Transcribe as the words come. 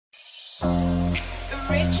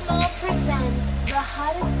Richmond presents the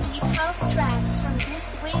hottest deep house tracks from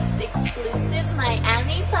this week's exclusive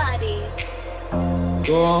Miami parties.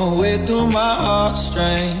 Going way through my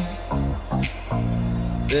heartstrings.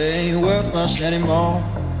 They ain't worth much anymore.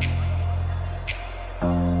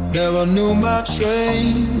 Never knew my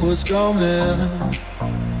train was coming.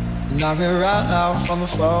 Knock me right out from the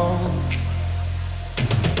floor.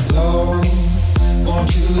 Lord,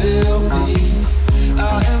 won't you help me?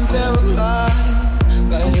 I am paralyzed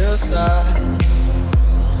by your side.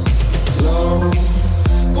 Lord,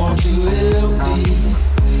 won't you help me?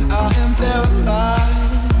 I am paralyzed,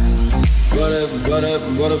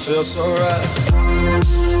 but it feels so right.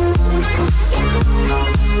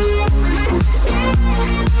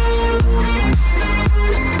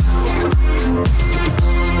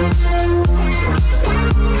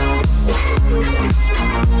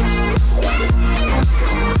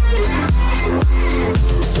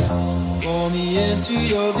 Pull me into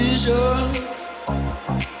your vision.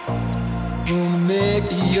 Gonna make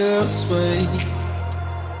the earth sway.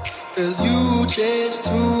 'Cause you changed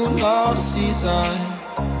to all the season.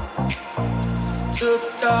 Took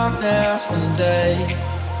the darkness from the day.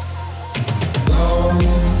 Lord,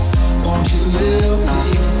 won't you help me?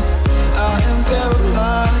 I am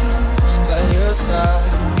paralyzed by your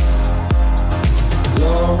side.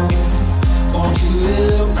 Lord, won't you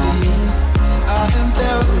help me? I am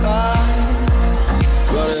paralyzed,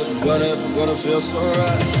 but it feels so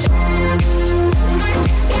right.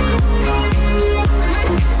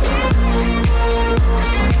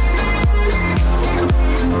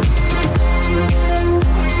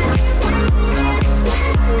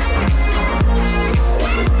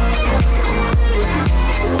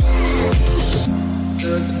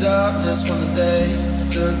 Took the darkness from the day.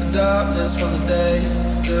 Took the darkness from the day.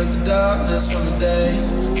 Took the darkness from the day.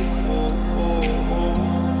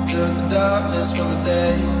 Took the darkness from the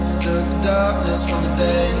day. Took the darkness from the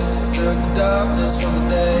day. Took the darkness from the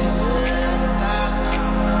day.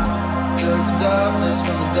 Took the darkness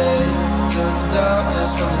from the day. Took the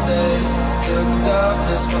darkness from the day. Took the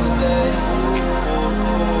darkness from the day.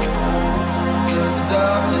 Took the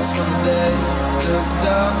darkness from the day. Took the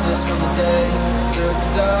darkness from the day. Took the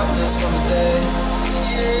darkness from the day.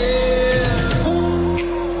 Yeah.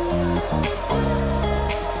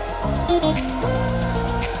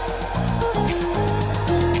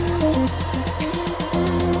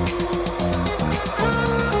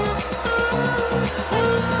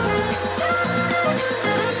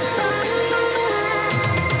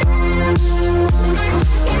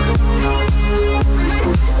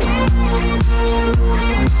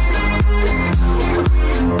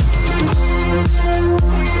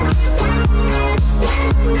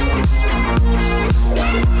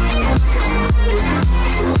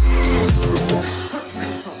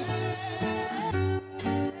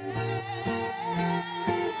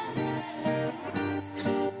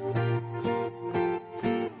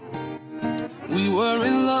 We were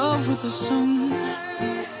in love with the sun.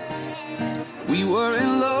 We were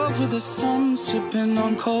in love with the sun, sipping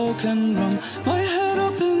on coke and rum. My head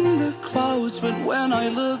up in the clouds, but when I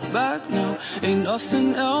look back now, ain't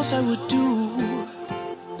nothing else I would do.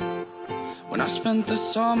 When I spent the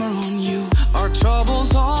summer on you, our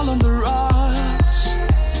troubles all on the rocks.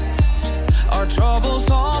 Our troubles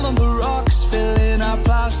all on the rocks, filling our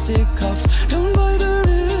plastic cups. Down by the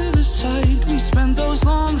riverside, we spent those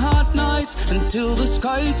long hot nights until the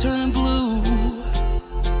sky turned blue.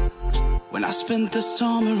 When I spent the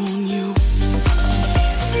summer on you.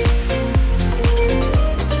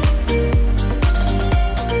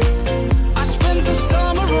 I spent the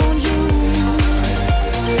summer on you.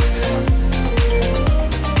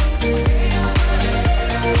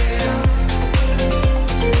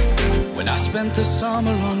 When I spent the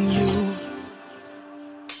summer on you.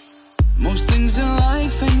 Most things in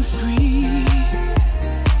life ain't free.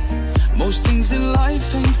 Most things in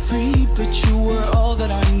life ain't free, but you were all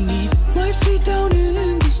that I need. My feet down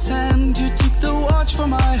in the sand, you took the watch from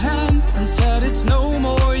my hand and said it's no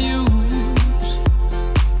more use.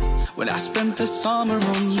 When I spent the summer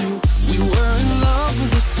on you, we were in love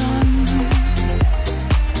with the sun.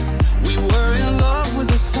 We were in love with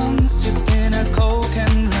the sun, sipping a coke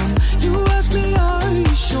and rum. You asked me, are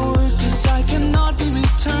you sure? 'Cause I cannot be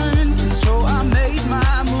returned, and so I made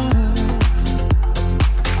my move.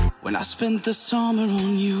 When I spent the summer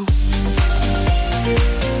on you.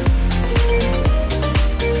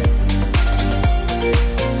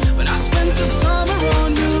 When I spent the summer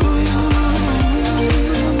on you.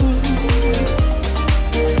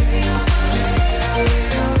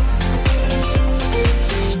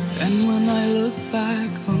 And when I look back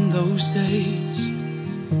on those days,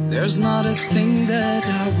 There's not a thing that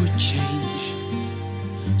I would change.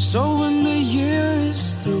 So when the year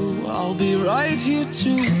is through, I'll be right here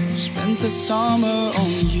to spend the summer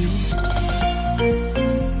on you.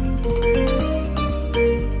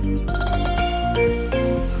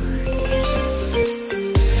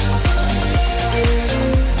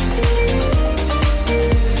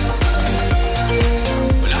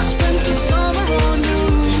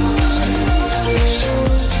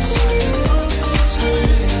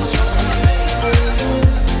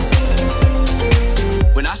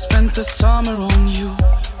 The summer on you.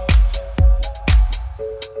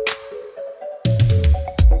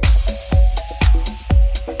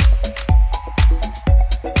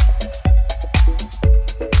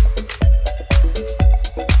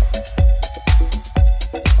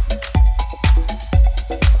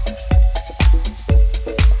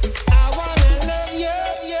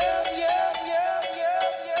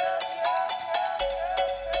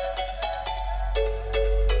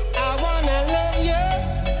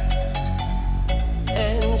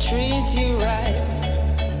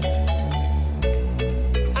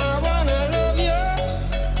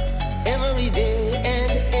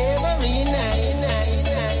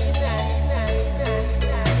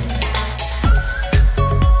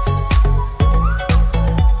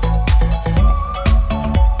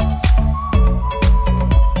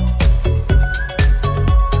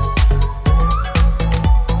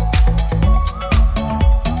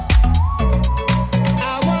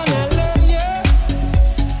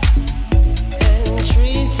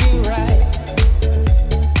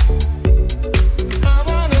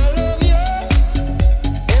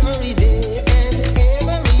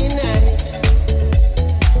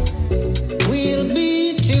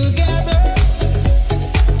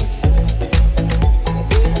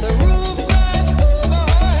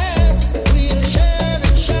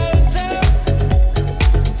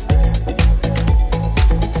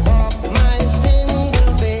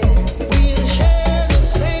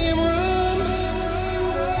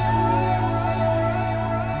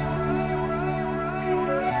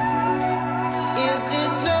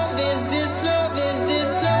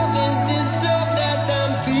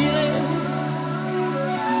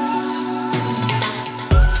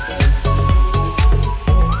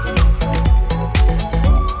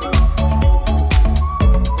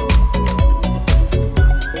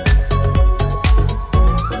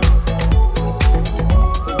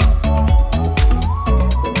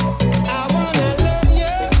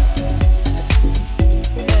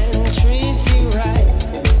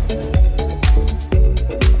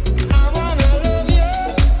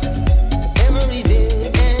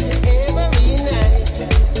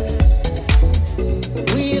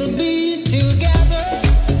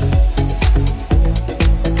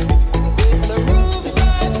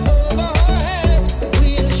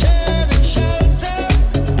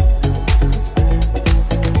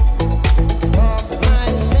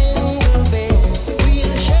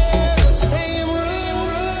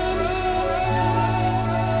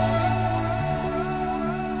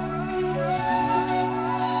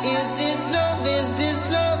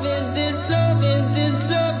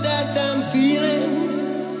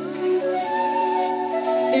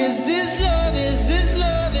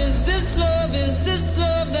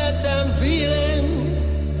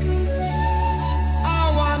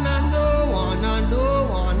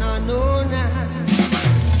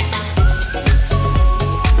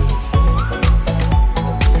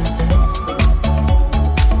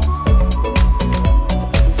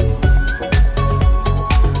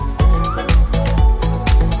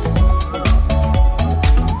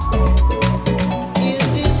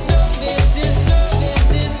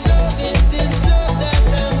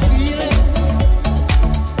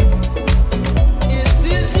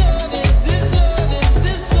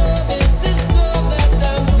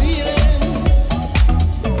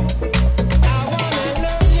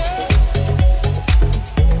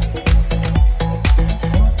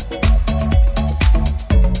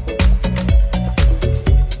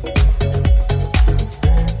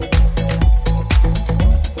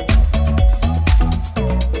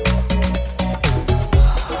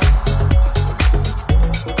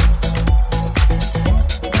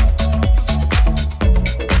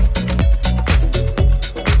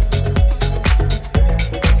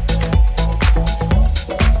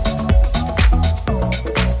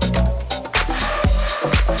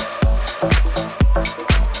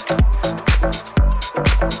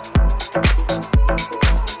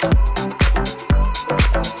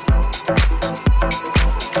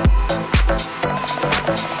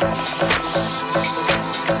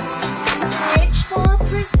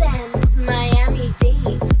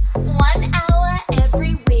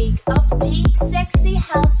 deep, sexy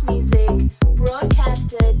house music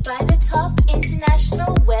broadcasted by the top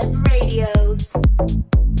international web radios.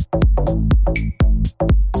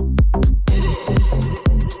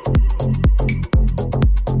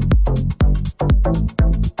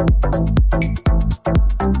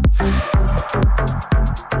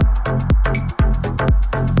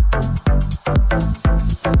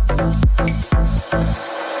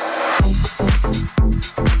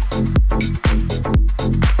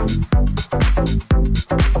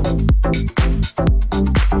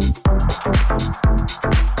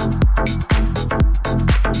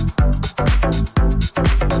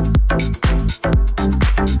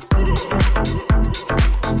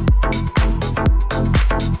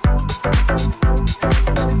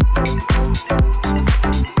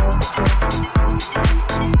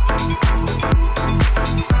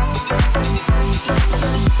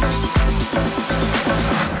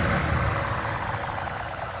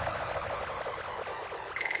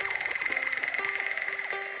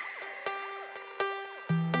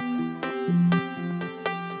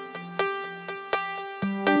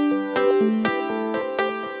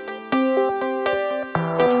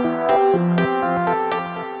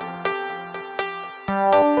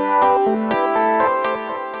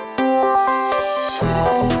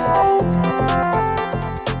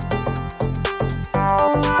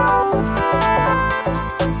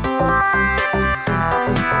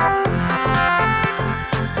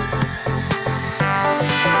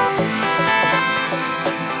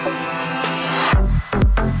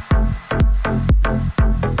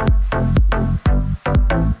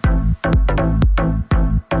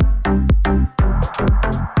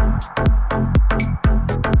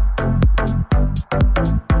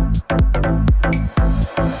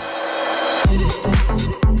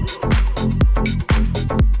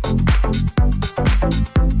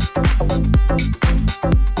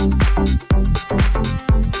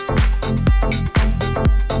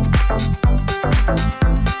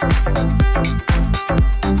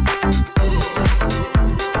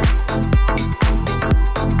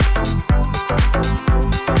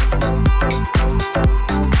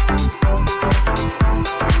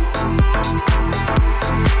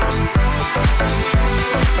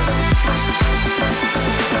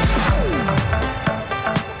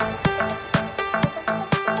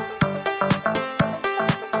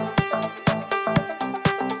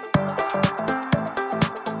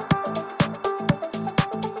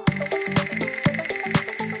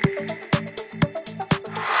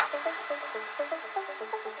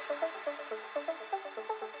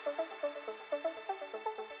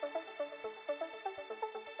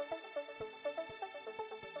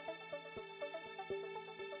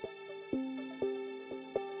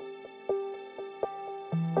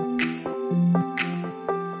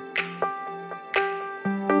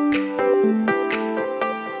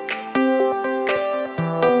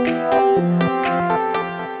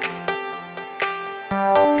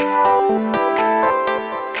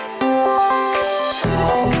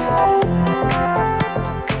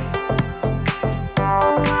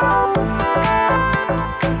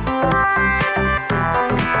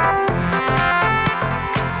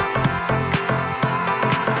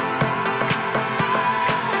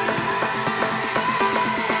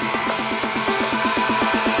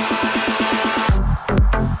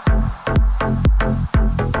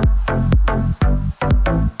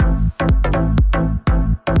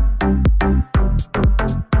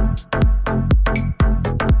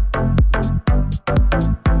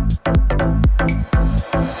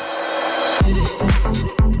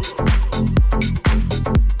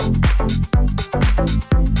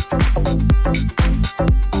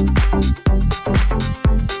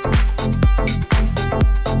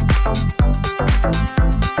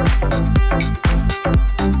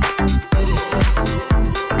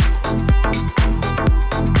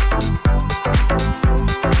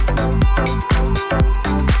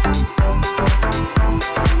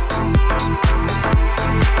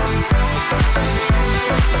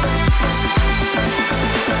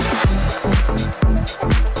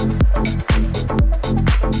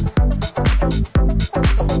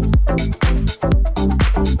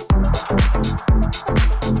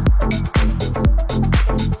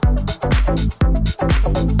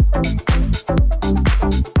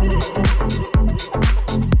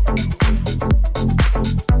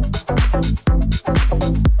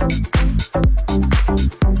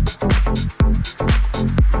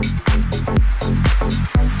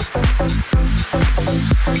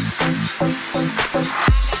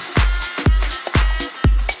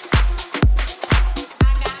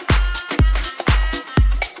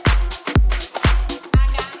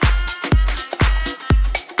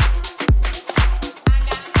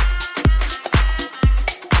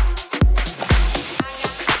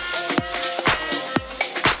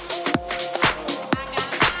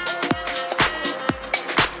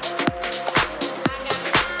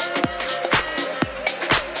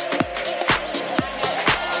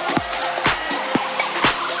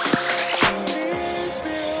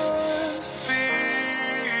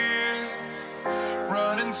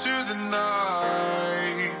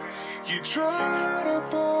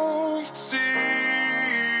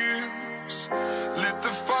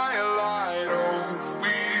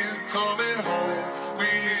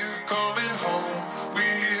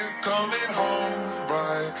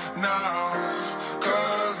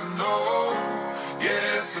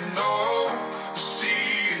 yes and no. See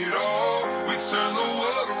it all, we turn the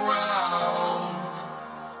world around.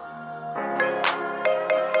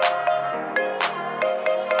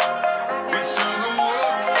 We turn the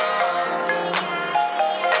world around.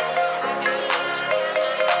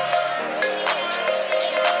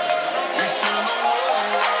 We turn the world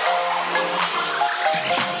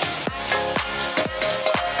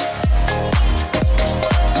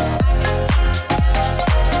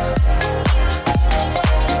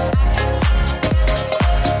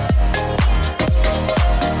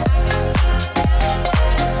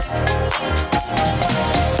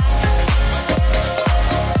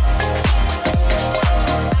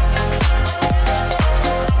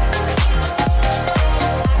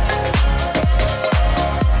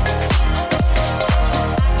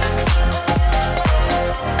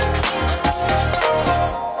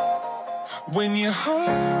when you're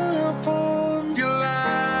high up on your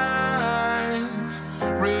life,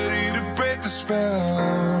 ready to break the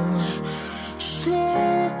spell, just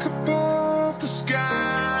look above the sky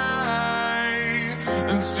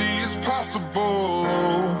and see it's possible.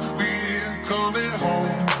 We're coming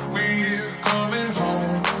home, we're coming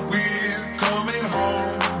home, we're coming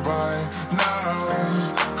home right now.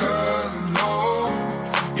 'Cause I know,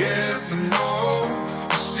 yes I know,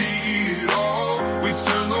 see it all, we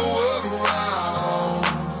turn the world around.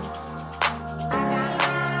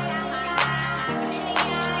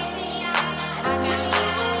 We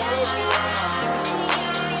turn the world around.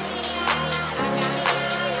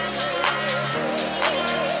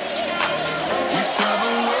 We turn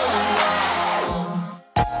the world around. We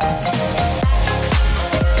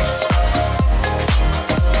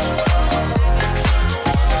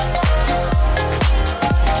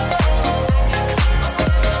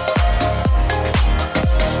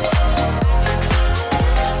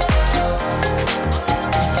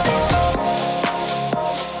turn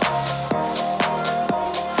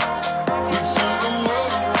the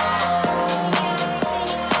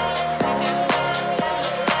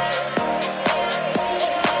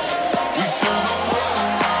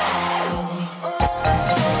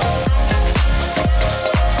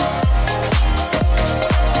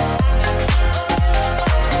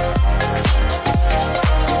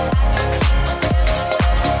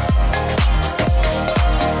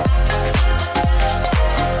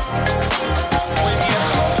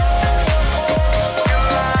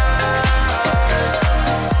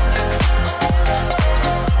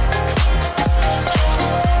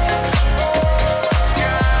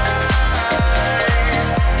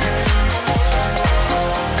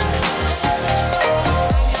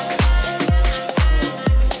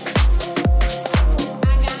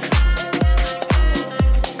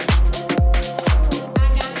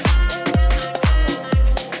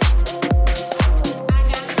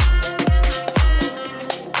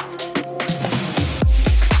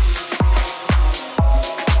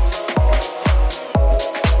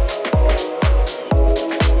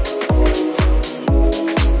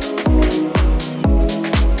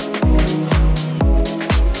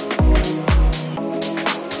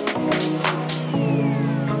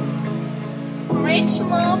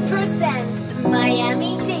Richmore presents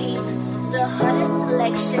Miami Deep, the hottest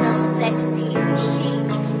selection of sexy,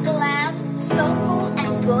 chic, glam, soulful,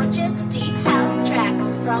 and gorgeous deep house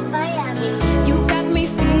tracks from Miami. You got me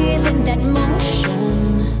feeling that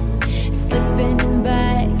motion, slipping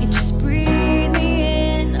back, just breathe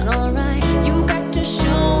me in, alright. You got to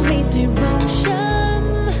show me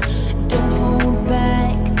devotion, don't hold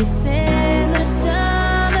back this endless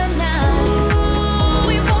summer night. Ooh,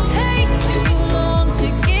 we won't take too long to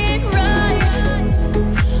get right.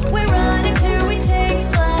 We're running till we take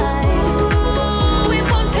flight. Ooh, we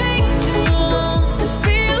won't take too long to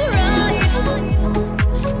feel right.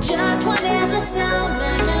 Just one endless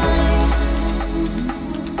summer night.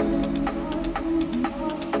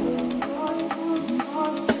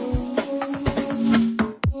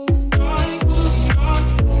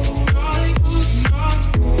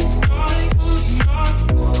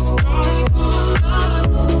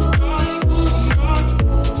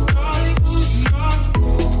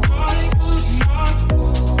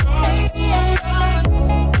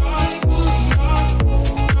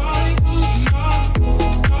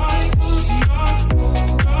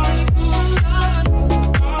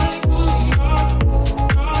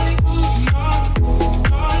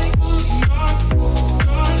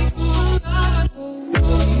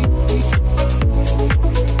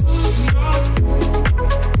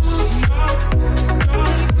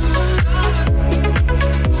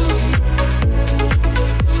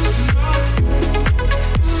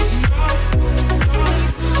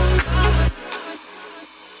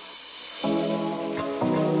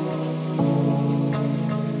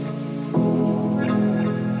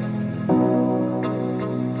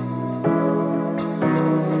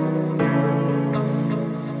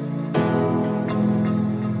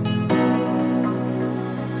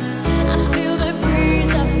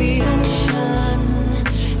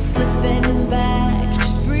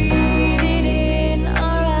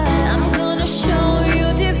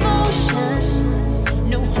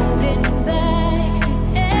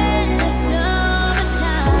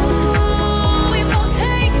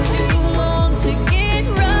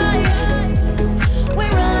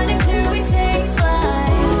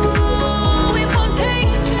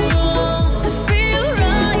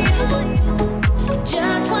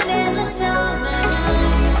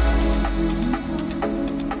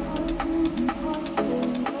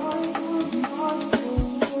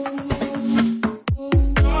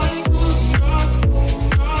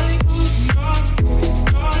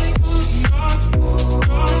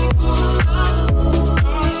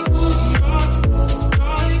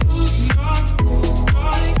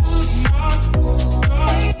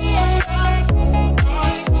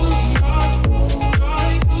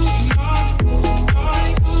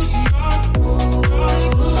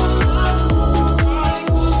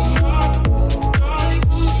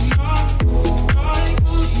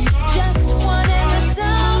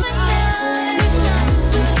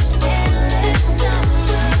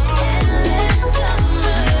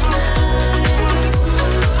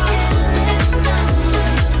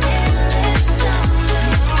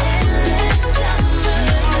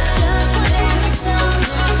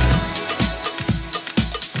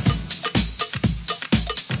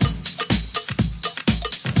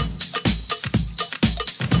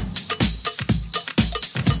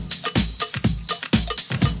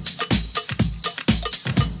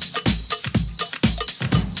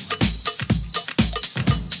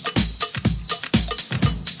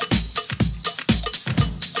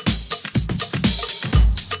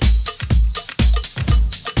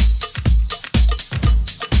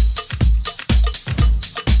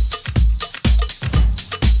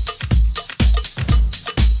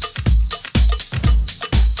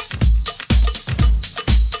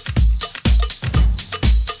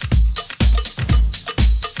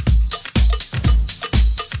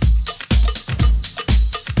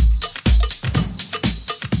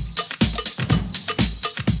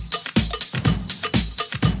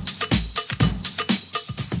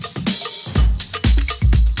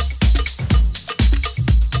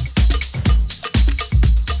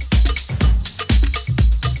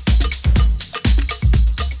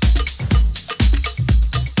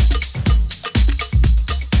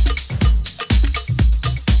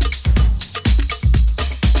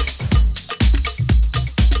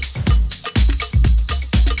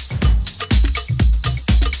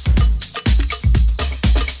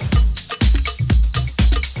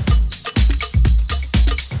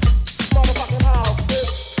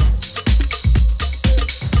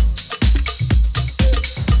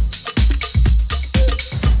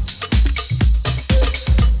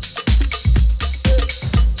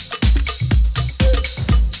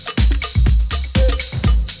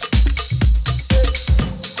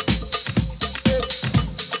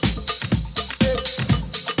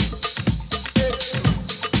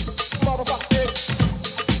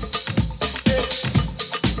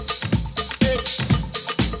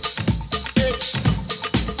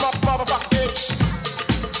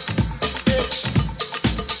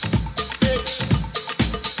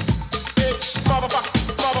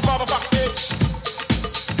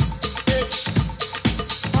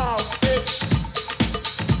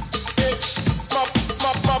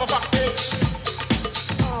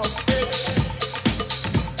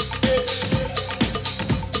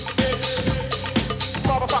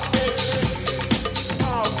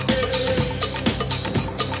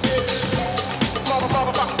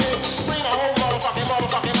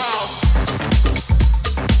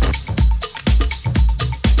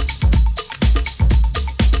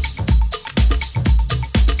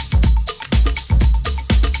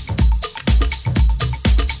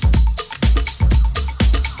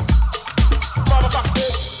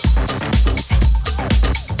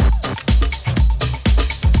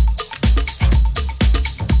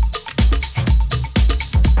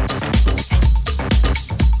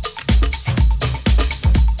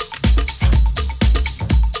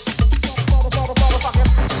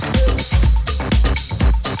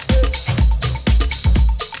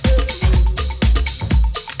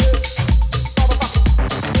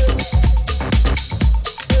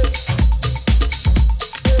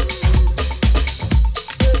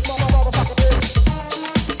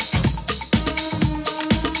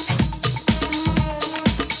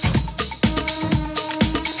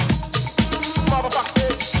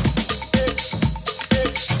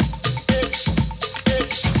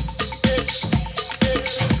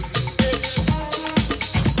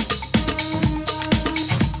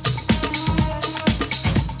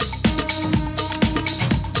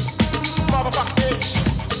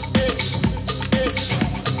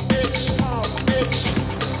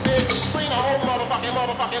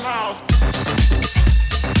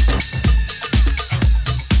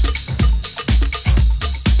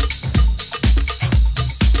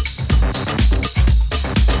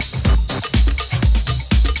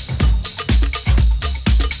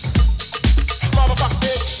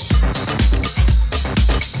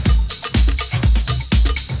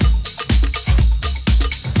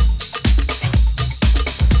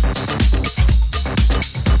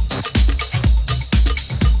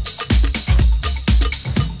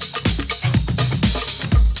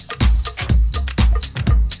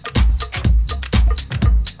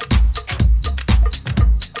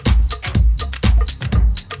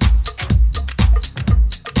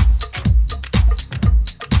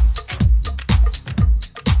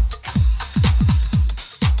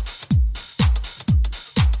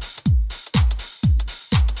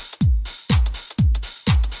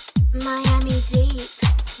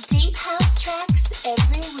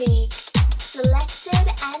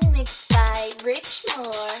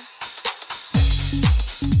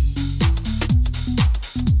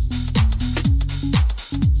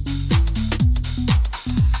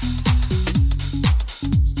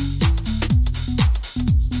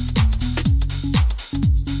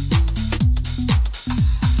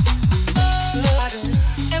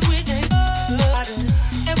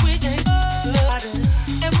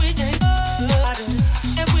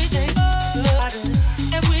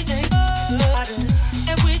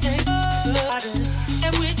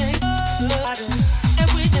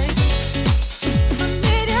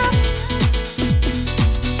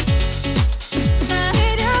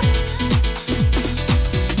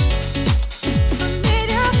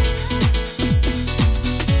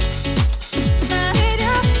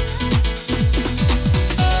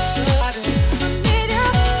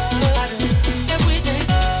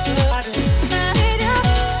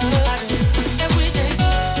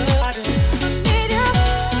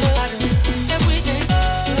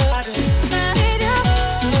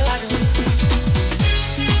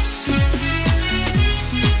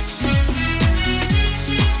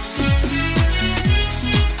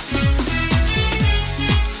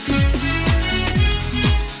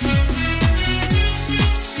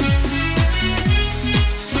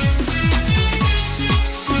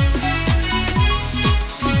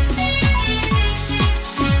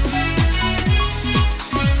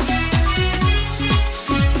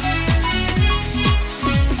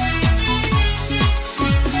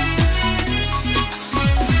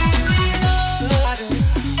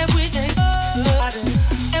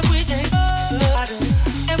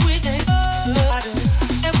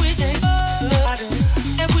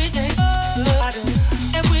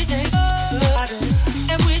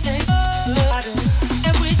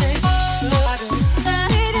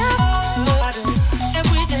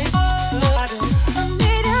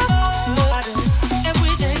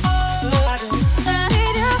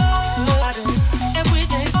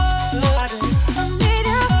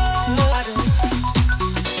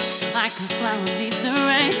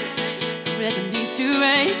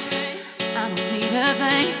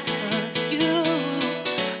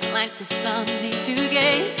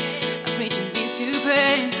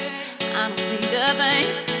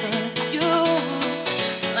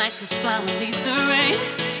 a flower needs the rain,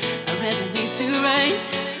 a river needs to raise.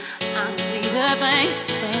 I don't need a thing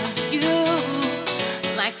but you.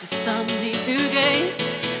 Like the sun needs to gaze,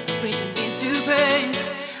 a preacher needs to praise.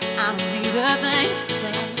 I don't need a thing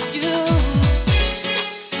but you.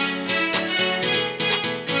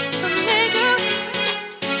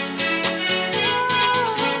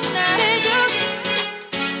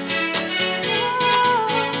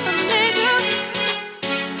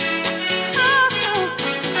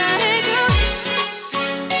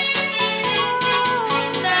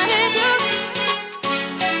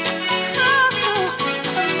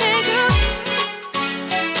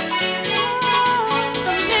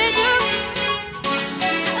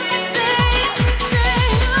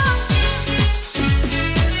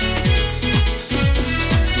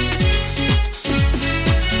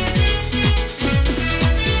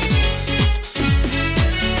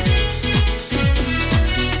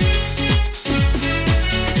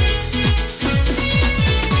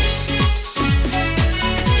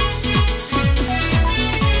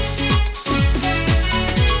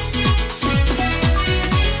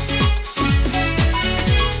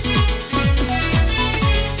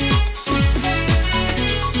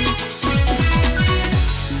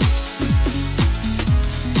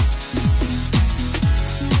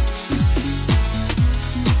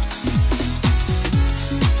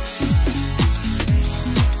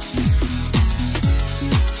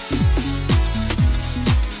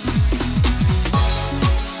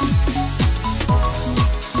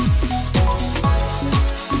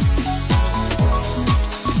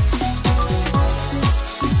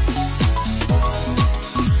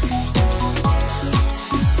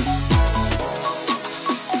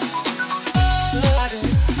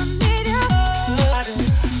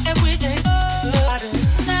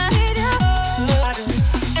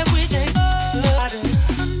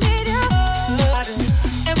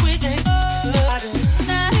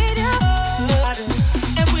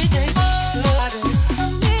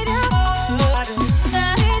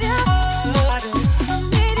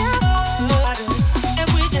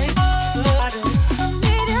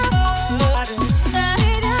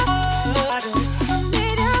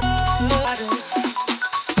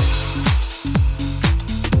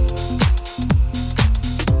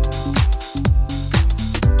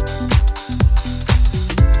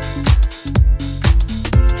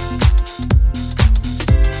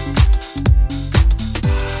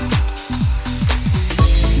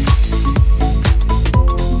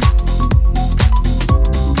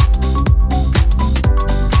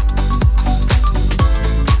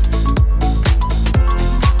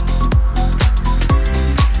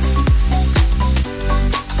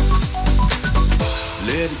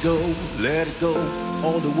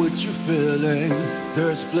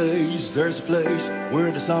 There's a place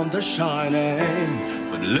where the sun is shining,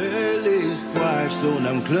 but lilies thrive. So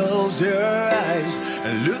now close your eyes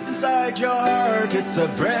and look inside your heart. It's a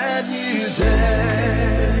brand new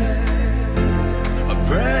day, a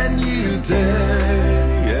brand new day.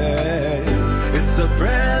 Yeah. It's a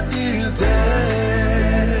brand new day,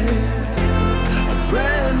 a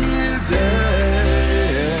brand new day,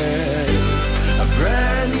 a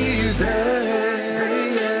brand new day.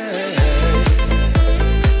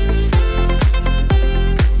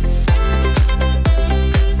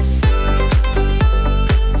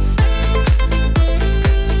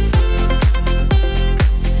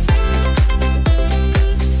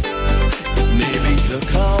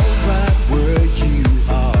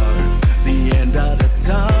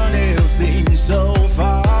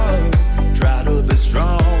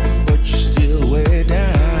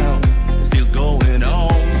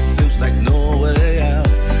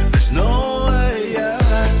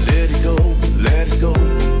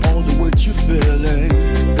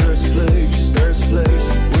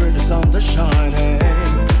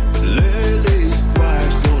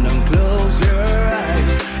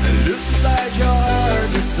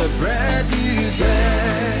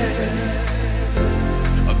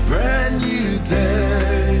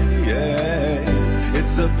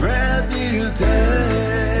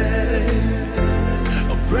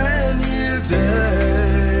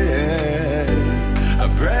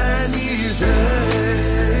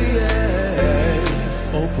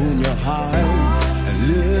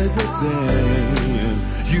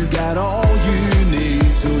 You got all you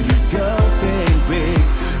need, so you go think big.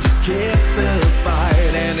 Just keep the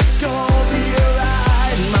fight, and it's gonna be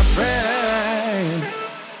alright, my friend.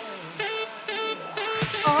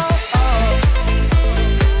 Oh, oh.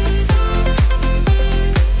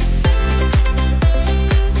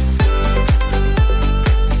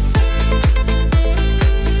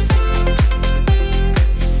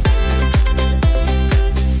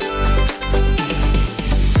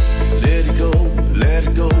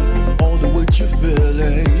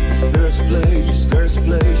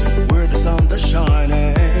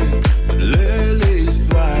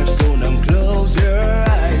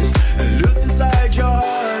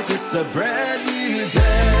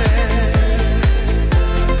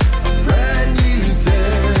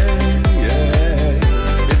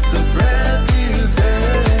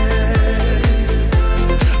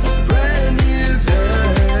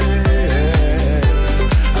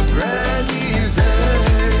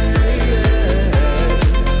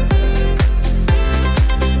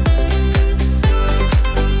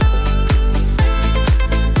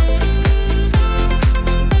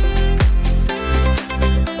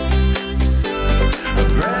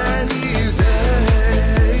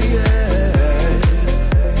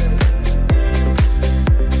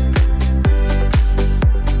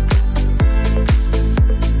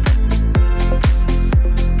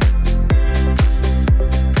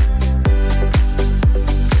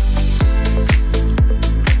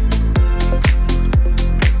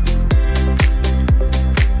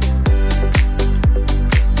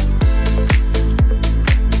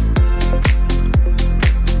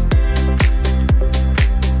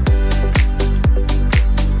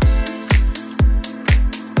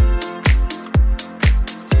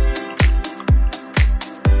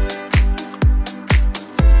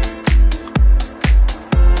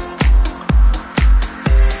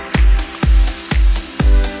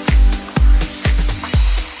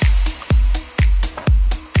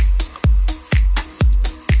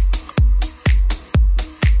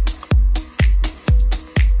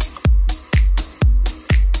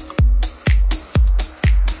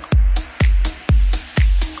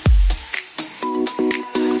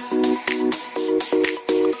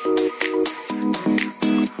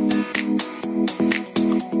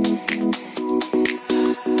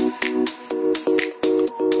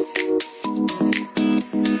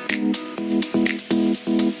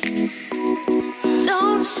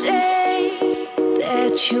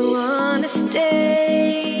 that you wanna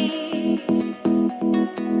stay.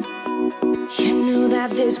 You knew that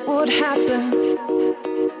this would happen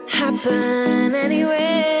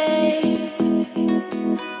anyway.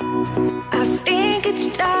 I think it's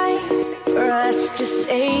time for us to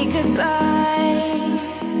say goodbye.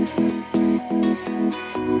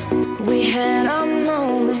 We had a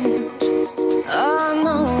moment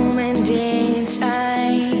in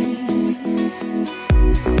time.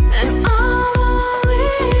 And although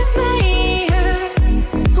it may hurt,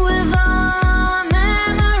 with all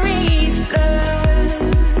memories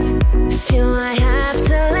blurred, still I have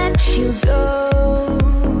to let you go.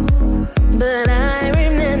 But I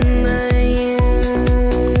remember you.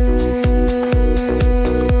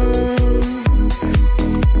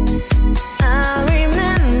 I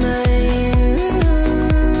remember you.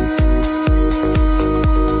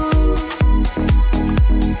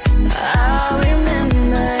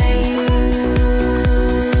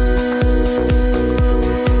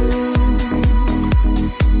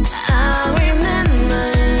 I remember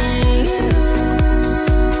you.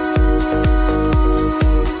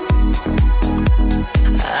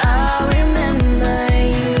 I remember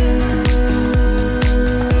you.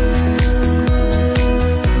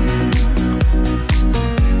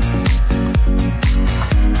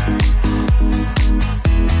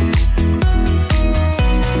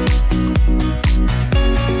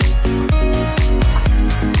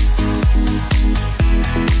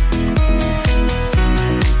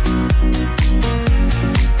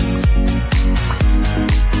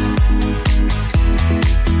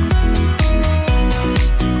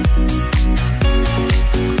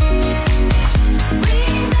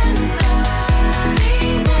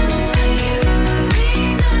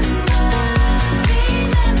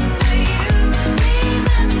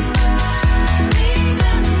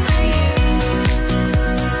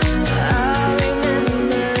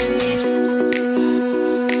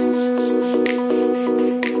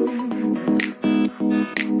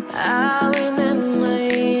 I remember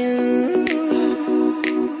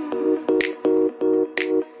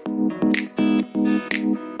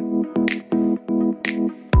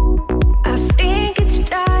I think it's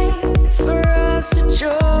time for us to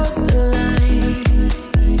draw the line.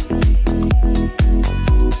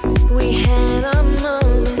 We had a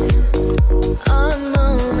moment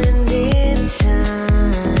in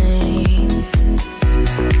time.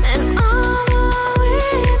 And although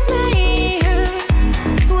it may hurt,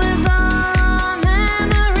 with all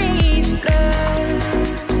memories blurred,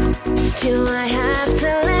 still I have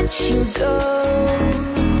to let you go.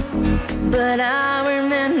 But I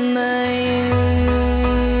remember you.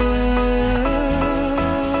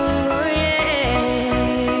 Yeah,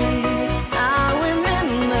 I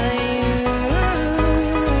remember you.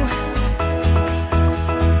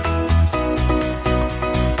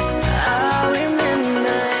 I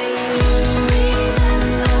remember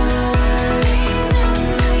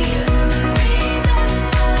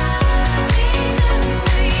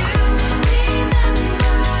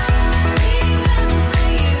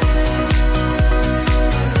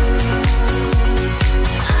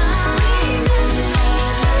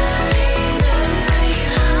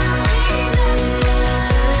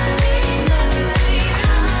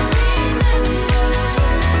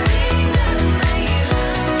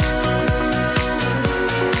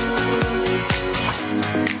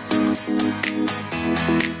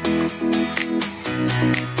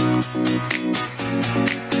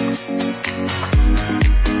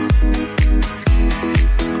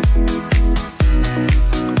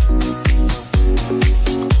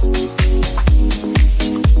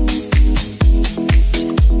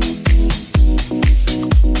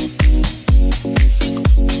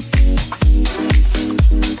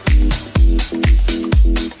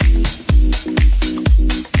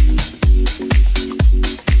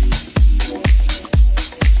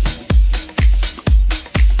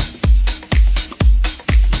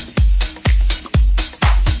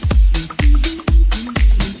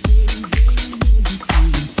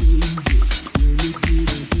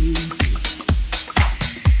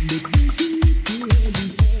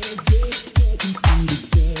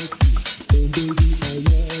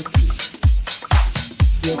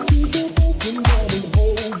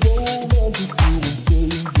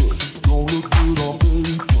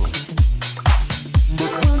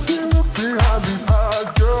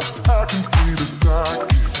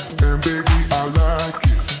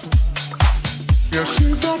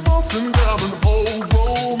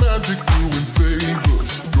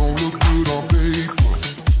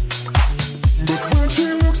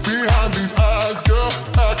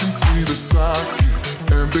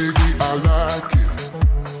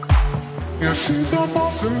Yeah, she's not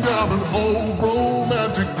bossing down an old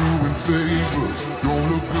romantic doing favors. Don't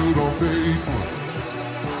look good on paper,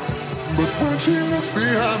 but when she looks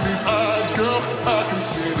behind these eyes, girl, I can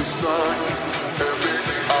see the sign. And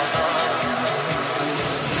baby, I like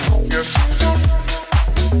it. Yeah, she's not.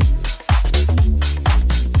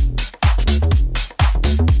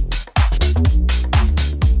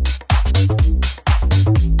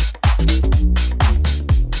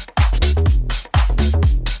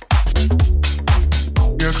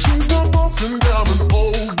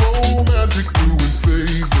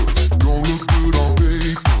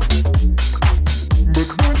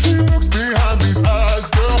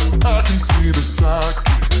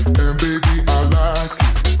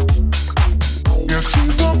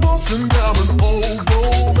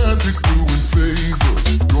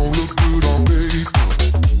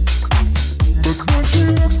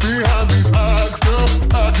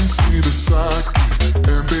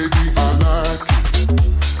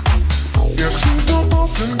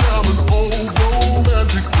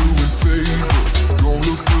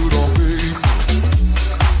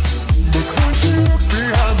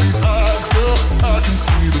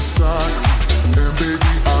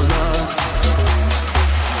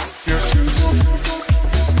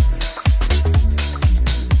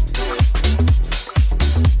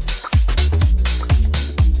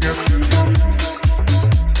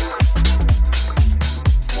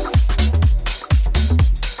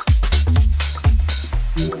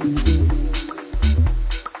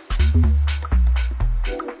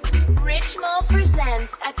 Richmore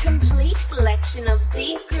presents a complete selection of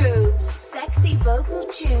deep grooves, sexy vocal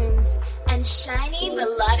tunes, and shiny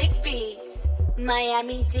melodic beats.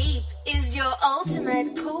 Miami Deep is your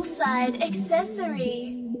ultimate poolside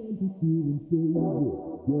accessory.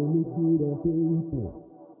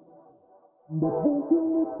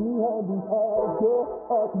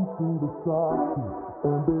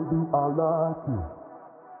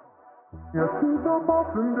 Yeah, she's not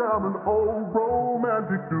bossing down an old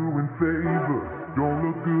romantic doing favors. Don't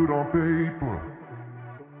look good on paper,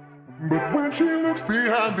 but when she looks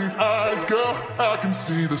behind these eyes, girl, I can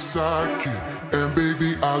see the sidekick. And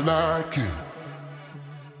baby, I like it.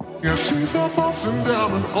 Yeah, she's not bossing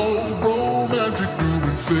down an old romantic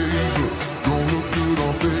doing favors. Don't look good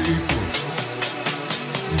on paper,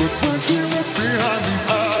 but when she looks behind these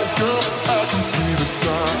eyes, girl, I can see the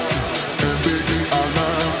sidekick. And baby, I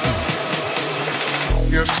like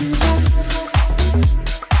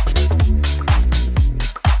it.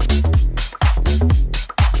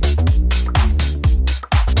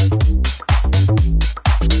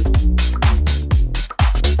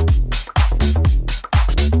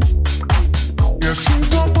 Yeah,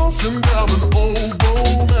 she's not bossing down an old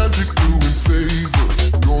romantic doing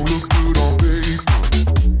favors. Don't look good on paper,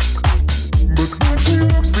 but when she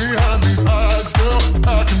looks behind these eyes, girl,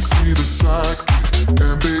 I can see the sidekick.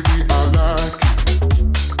 And baby, I like it.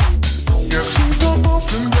 Yeah, she's not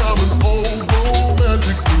bossing down an old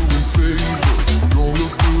romantic doing favors. Don't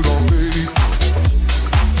look good on paper,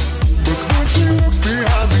 but when she looks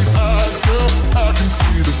behind these eyes, girl, I can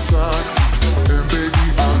see the sidekick. And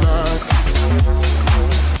baby, I like it.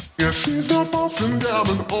 Yeah, she's not bossing down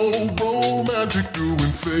an old romantic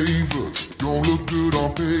doing favors. Don't look good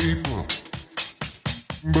on paper,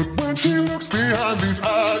 but when she looks behind these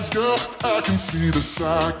eyes, girl, I can see the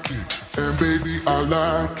sidekick. And baby, I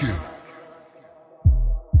like it.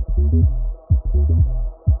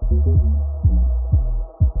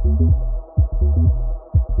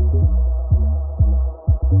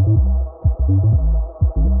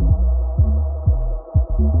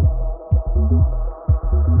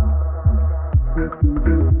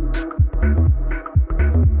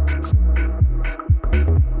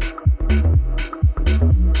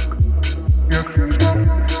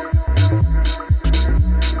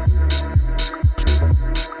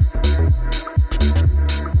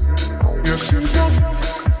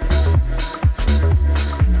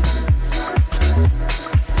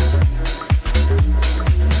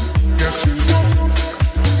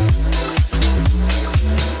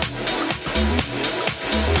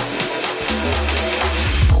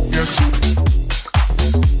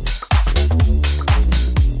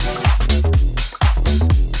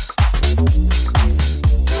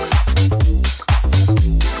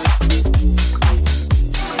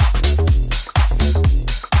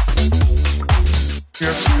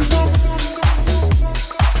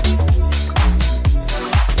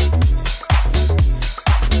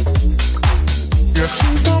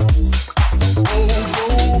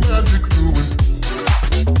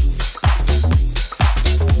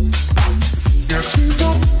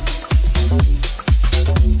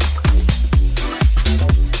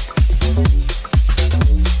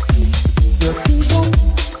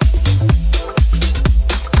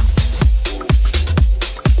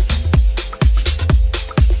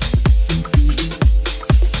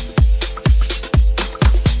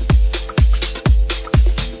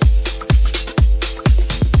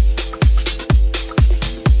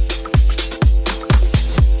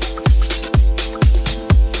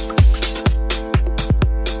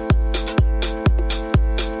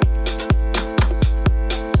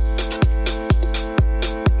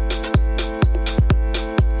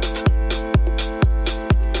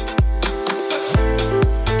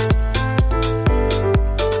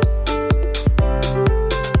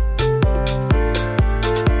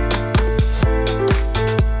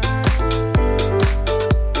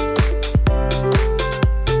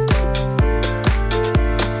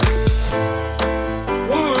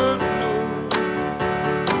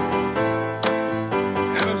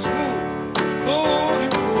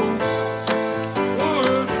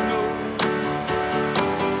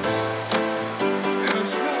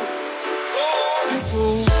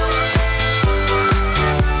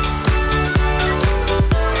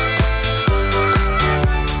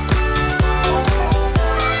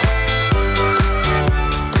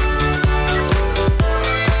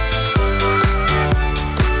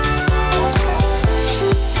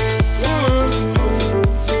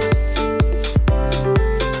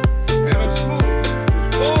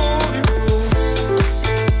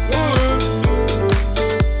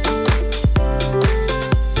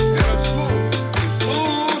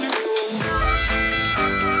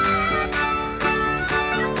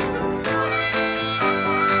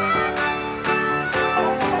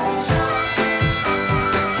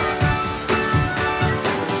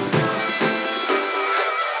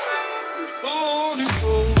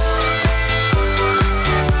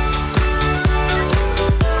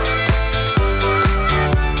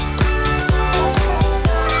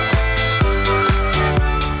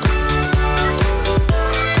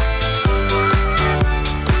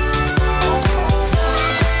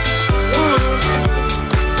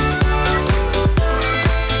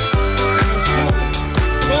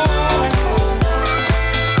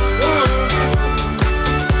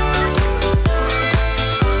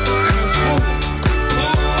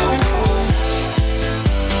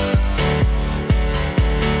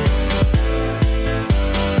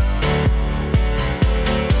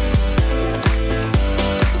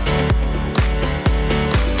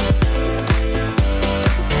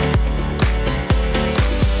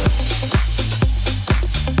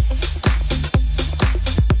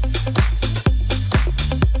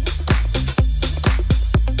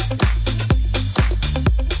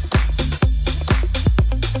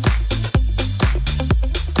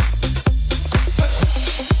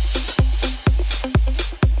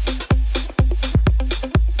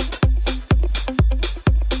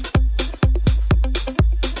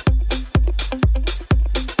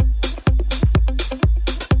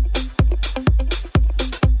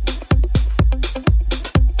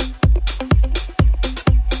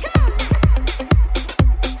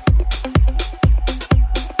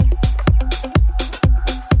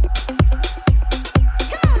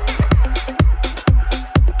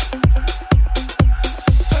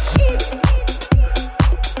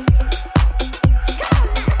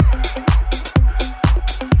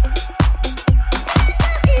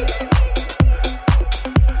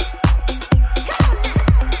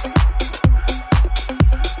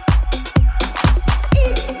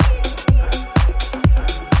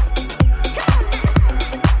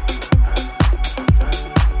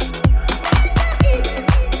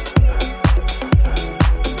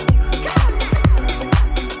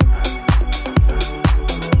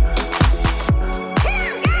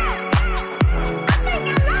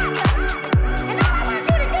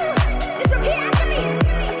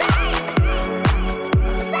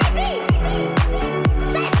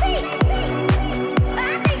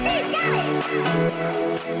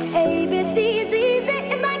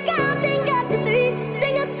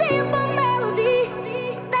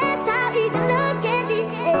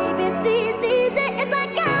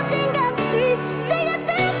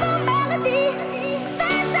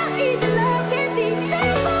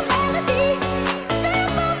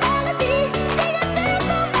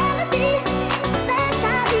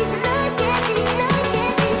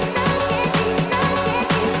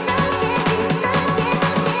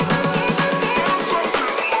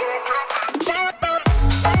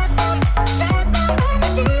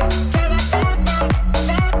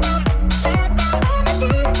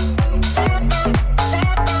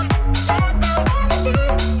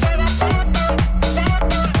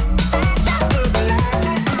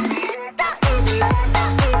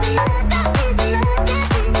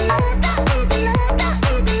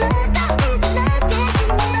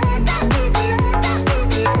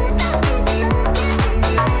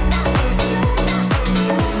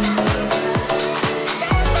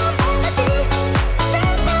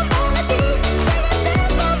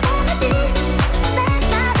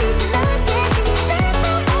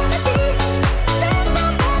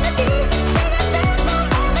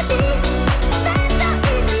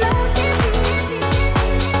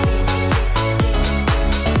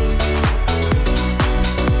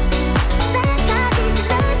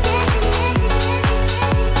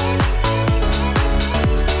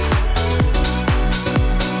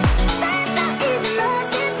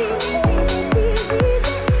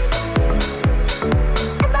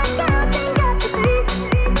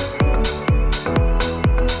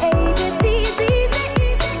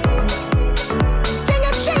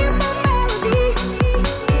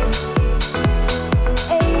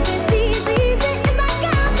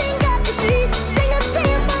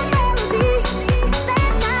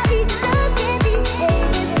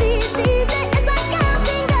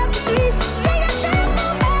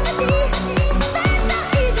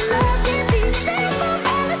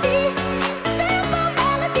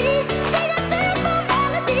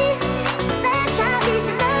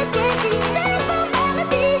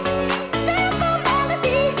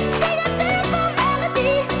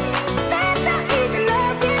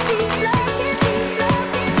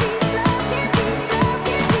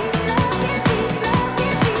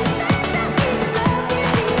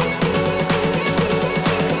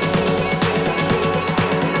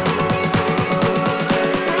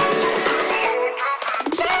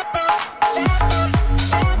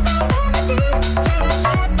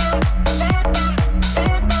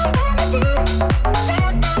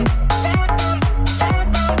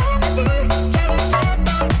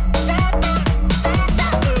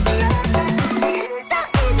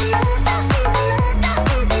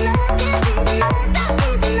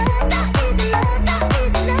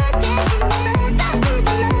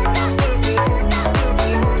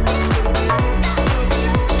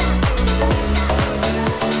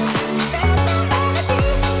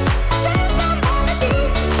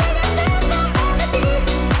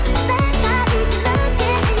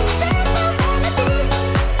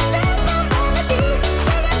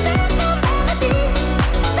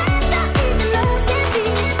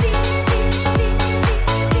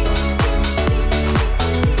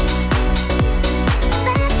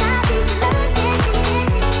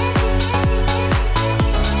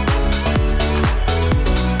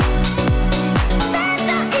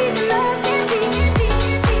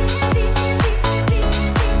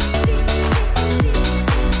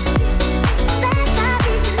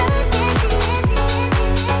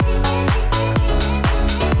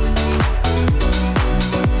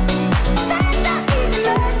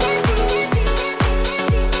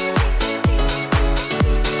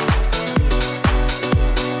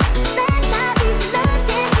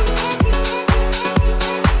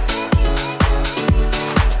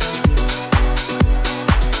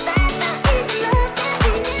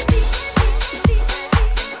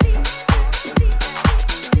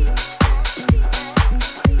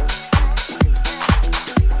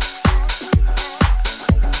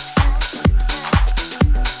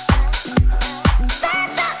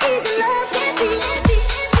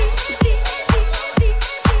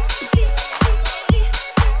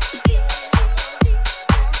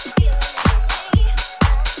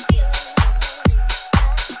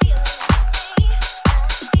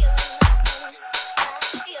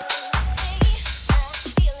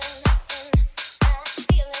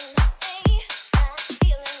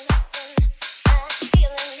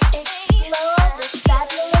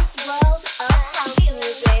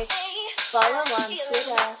 Follow on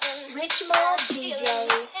Twitter, Richmond DJ.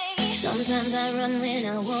 Sometimes I run when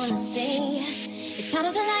I wanna stay. It's part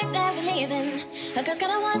of the life that we're living. A girl's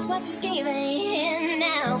gotta watch what she's giving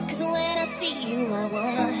now. Cause when I see you, I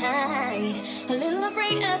wanna hide. A little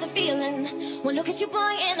afraid of the feeling. Well, look at you,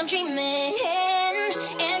 boy, and I'm dreaming.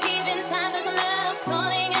 And deep inside there's a love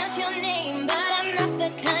calling out your name. But I'm not the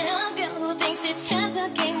kind of girl who thinks it's just a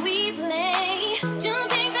game we play. Don't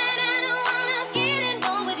think that I don't wanna get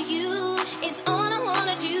involved with you. It's all I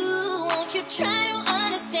wanna do. Won't you try to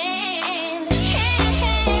understand?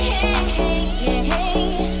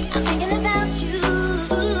 Hey, I'm thinking about you.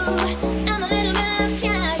 I'm a little bit love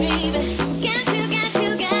shy, baby. Got to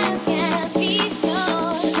be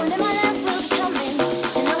sure. So that my love will be coming,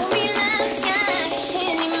 and I won't be love shy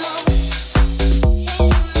anymore.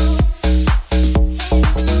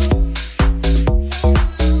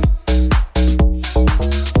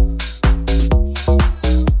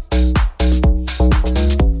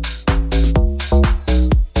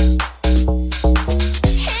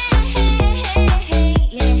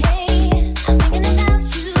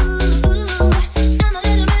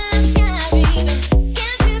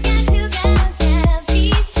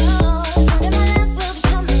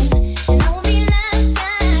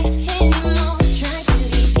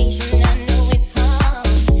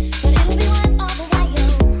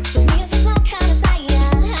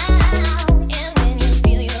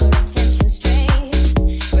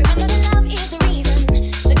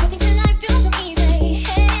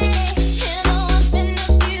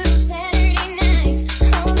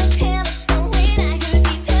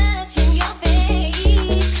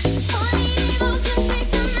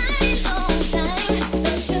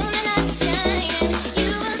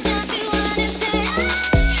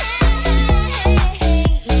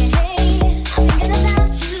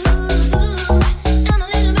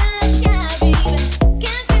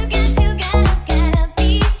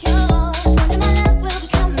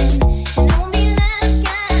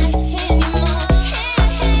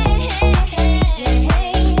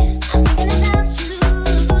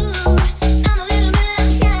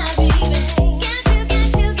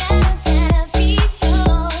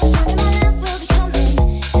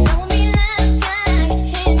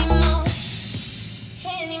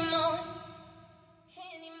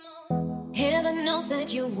 Heaven knows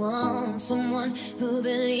that you want someone who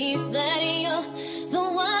believes that you're